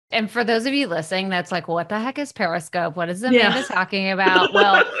And for those of you listening, that's like, what the heck is Periscope? What is Amanda talking about?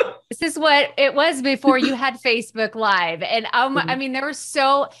 Well, this is what it was before you had Facebook Live. And I mean,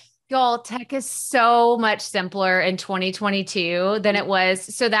 y'all, tech is so much simpler in 2022 than it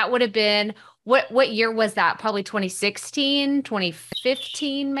was. So that would have been, what year was that? Probably 2016,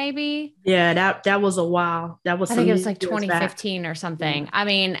 2015, maybe? Yeah, that was a while. I think it was like 2015 or something. Yeah. I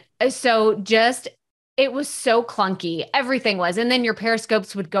mean, so it was so clunky. Everything was. And then your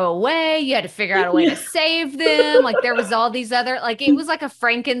Periscopes would go away. You had to figure out a way to save them. Like there was all these other, like it was like a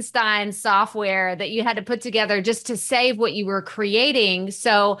Frankenstein software that you had to put together just to save what you were creating.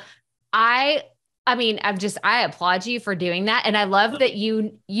 So I applaud you for doing that. And I love that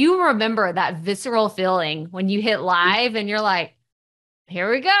you remember that visceral feeling when you hit live and you're like, here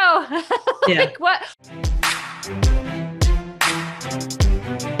we go. Like what?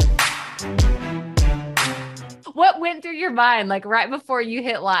 What went through your mind, like right before you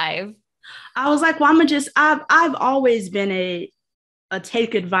hit live? I was like, well, I've always been a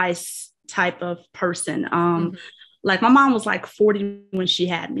take advice type of person. Like my mom was like 40 when she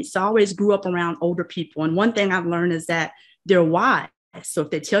had me. So I always grew up around older people. And one thing I've learned is that they're wise. So if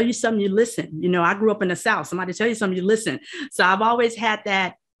they tell you something, you listen. You know, I grew up in the South. Somebody tell you something, you listen. So I've always had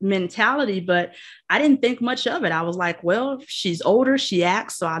that mentality, but I didn't think much of it. I was like, well, she's older, she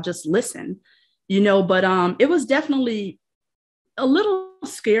acts, so I'll just listen. You know, but it was definitely a little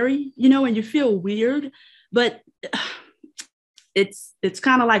scary, you know, and you feel weird, but it's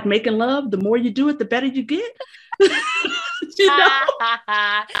kind of like making love. The more you do it, the better you get. You know?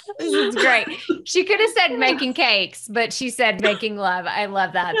 This is great. She could have said making cakes, but she said making love. I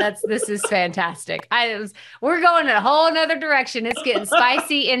love that. This is fantastic. We're going in a whole nother direction. It's getting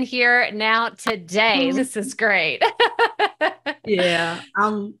spicy in here now today. This is great. Yeah,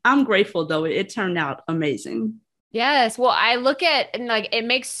 I'm grateful though. It turned out amazing. Yes. Well, I look at and like it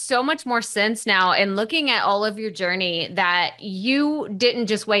makes so much more sense now in looking at all of your journey that you didn't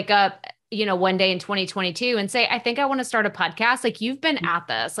just wake up, you know, one day in 2022 and say, I think I want to start a podcast. Like you've been at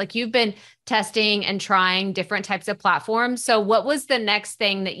this, like you've been testing and trying different types of platforms. So what was the next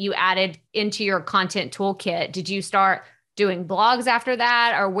thing that you added into your content toolkit? Did you start doing blogs after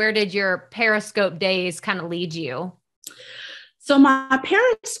that? Or where did your Periscope days kind of lead you? So my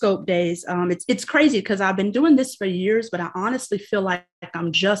Periscope days, it's crazy because I've been doing this for years, but I honestly feel like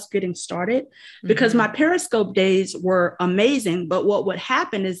I'm just getting started because my Periscope days were amazing. But what would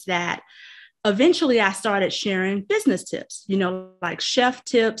happen is that eventually I started sharing business tips, you know, like chef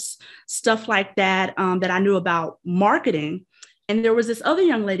tips, stuff like that, that I knew about marketing. And there was this other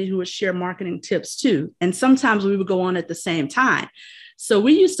young lady who would share marketing tips too. And sometimes we would go on at the same time. So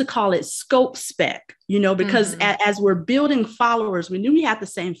we used to call it scope spec, you know, because as we're building followers, we knew we had the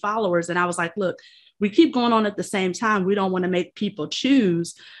same followers. And I was like, look, we keep going on at the same time. We don't want to make people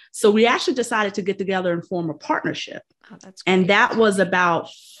choose. So we actually decided to get together and form a partnership. Oh, that's great. And that was about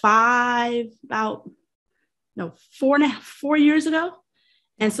 4 years ago.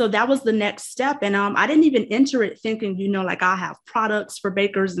 And so that was the next step. And I didn't even enter it thinking, you know, like I'll have products for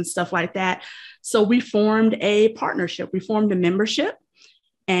bakers and stuff like that. So we formed a partnership. We formed a membership.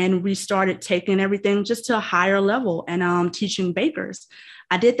 And we started taking everything just to a higher level and teaching bakers.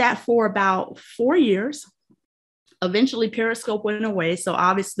 I did that for about 4 years. Eventually, Periscope went away. So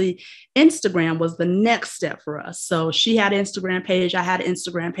obviously, Instagram was the next step for us. So she had an Instagram page. I had an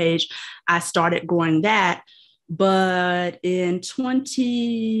Instagram page. I started growing that. But in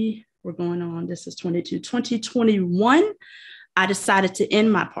 2021, I decided to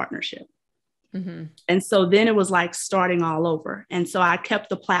end my partnership. Mm-hmm. And so then it was like starting all over. And so I kept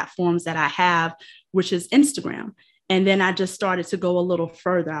the platforms that I have, which is Instagram. And then I just started to go a little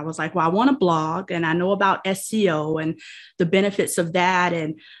further. I was like, well, I want to blog and I know about SEO and the benefits of that.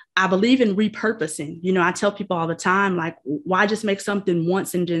 And I believe in repurposing. You know, I tell people all the time, like, why just make something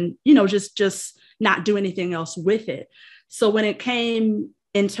once and then, you know, just not do anything else with it. So when it came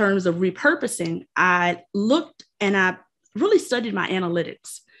in terms of repurposing, I looked and I really studied my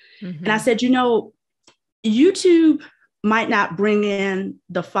analytics. Mm-hmm. And I said, you know, YouTube might not bring in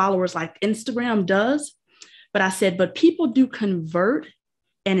the followers like Instagram does, but I said, but people do convert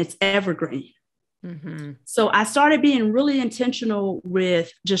and it's evergreen. Mm-hmm. So I started being really intentional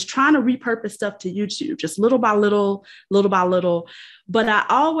with just trying to repurpose stuff to YouTube, just little by little. But I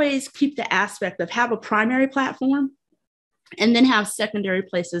always keep the aspect of have a primary platform and then have secondary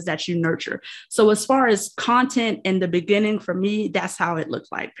places that you nurture. So as far as content in the beginning, for me, that's how it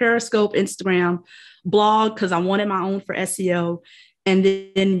looked like. Periscope, Instagram, blog, because I wanted my own for SEO, and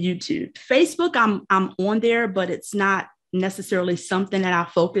then YouTube. Facebook, I'm on there, but it's not necessarily something that I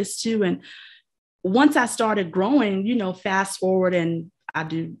focus to. And once I started growing, you know, fast forward, and I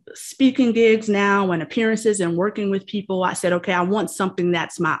do speaking gigs now and appearances and working with people. I said, okay, I want something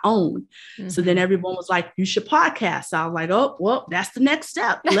that's my own. Mm-hmm. So then everyone was like, you should podcast. So I was like, oh, well, that's the next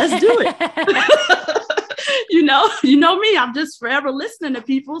step. Let's do it. You know me, I'm just forever listening to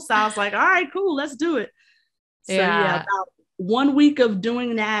people. So I was like, all right, cool, let's do it. So yeah, about 1 week of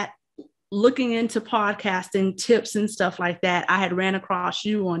doing that, looking into podcasting tips and stuff like that, I had ran across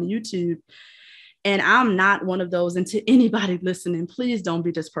you on YouTube. And I'm not one of those. And to anybody listening, please don't be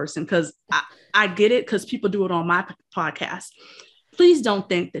this person, because I get it, because people do it on my podcast. Please don't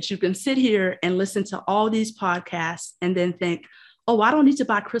think that you can sit here and listen to all these podcasts and then think, oh, I don't need to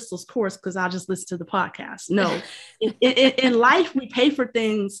buy Crystal's course because I'll just listen to the podcast. No, in life, we pay for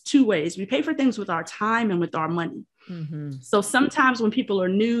things two ways. We pay for things with our time and with our money. Mm-hmm. So sometimes when people are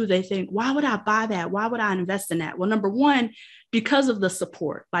new, they think, why would I buy that? Why would I invest in that? Well, number one, because of the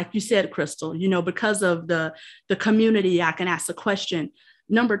support, like you said, Crystal, because of the community, I can ask a question.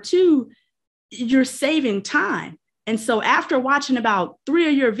 Number two, you're saving time. And so after watching about 3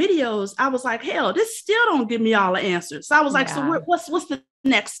 of your videos, I was like, hell, this still don't give me all the answers. So I was like, so what's the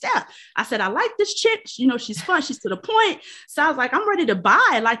next step? I said, I like this chick. She's fun. She's to the point. So I was like, I'm ready to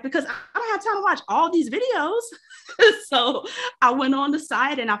buy, because I don't have time to watch all these videos. So I went on the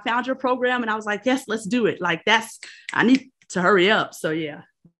site and I found your program and I was like, yes, let's do it. I need to hurry up. So yeah,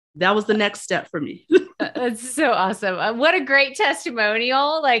 that was the next step for me. That's so awesome. What a great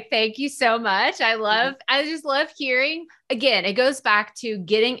testimonial. Thank you so much. I just love hearing. Again, it goes back to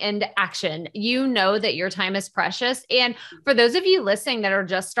getting into action. You know that your time is precious. And for those of you listening that are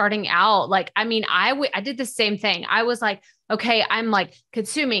just starting out, I did the same thing. I was like, okay, I'm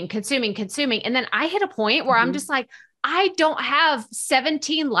consuming. And then I hit a point where I'm just like, I don't have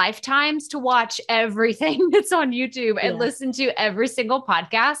 17 lifetimes to watch everything that's on YouTube and listen to every single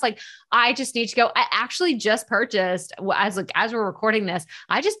podcast. I just need to go. I actually just purchased, as we're recording this,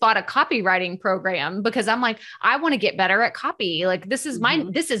 I just bought a copywriting program because I'm like, I want to get better at copy. This is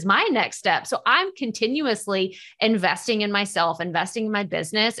my next step. So I'm continuously investing in myself, investing in my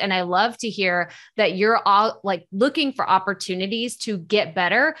business. And I love to hear that you're all looking for opportunities to get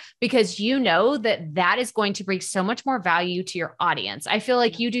better, because that is going to bring so much more value to your audience. I feel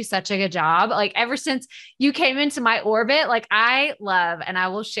like you do such a good job. Ever since you came into my orbit, I love, and I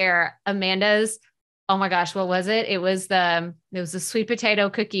will share Amanda's, oh my gosh, what was it? It was the sweet potato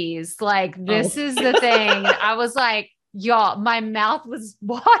cookies. This is the thing. I was like, y'all, my mouth was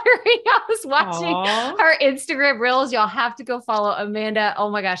watering. I was watching her Instagram reels. Y'all have to go follow Amanda. Oh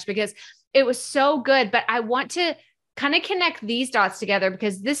my gosh, because it was so good. But I want to kind of connect these dots together,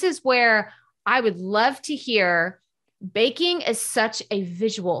 because this is where I would love to hear. Baking is such a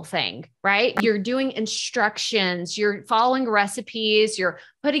visual thing, right? You're doing instructions, you're following recipes, you're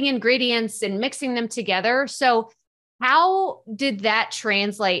putting ingredients and mixing them together. So how did that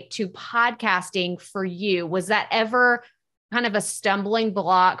translate to podcasting for you? Was that ever kind of a stumbling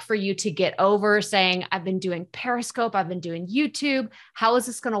block for you to get over, saying, I've been doing Periscope, I've been doing YouTube. How is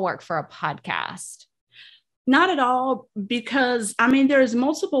this going to work for a podcast? Not at all, because there's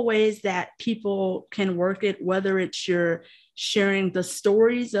multiple ways that people can work it, whether it's you're sharing the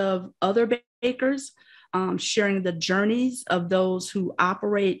stories of other bakers, sharing the journeys of those who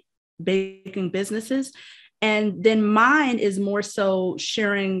operate baking businesses. And then mine is more so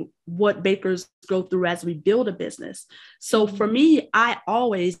sharing what bakers go through as we build a business. So for me, I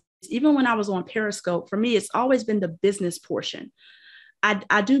always, even when I was on Periscope, for me, it's always been the business portion.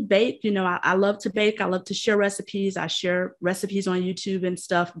 I do bake, I love to bake. I love to share recipes. I share recipes on YouTube and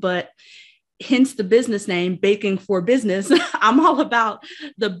stuff, but hence the business name, Baking for Business. I'm all about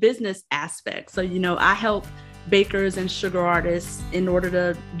the business aspect. So, I help bakers and sugar artists in order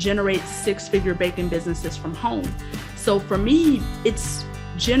to generate six-figure baking businesses from home. So for me, it's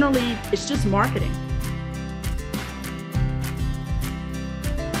just marketing.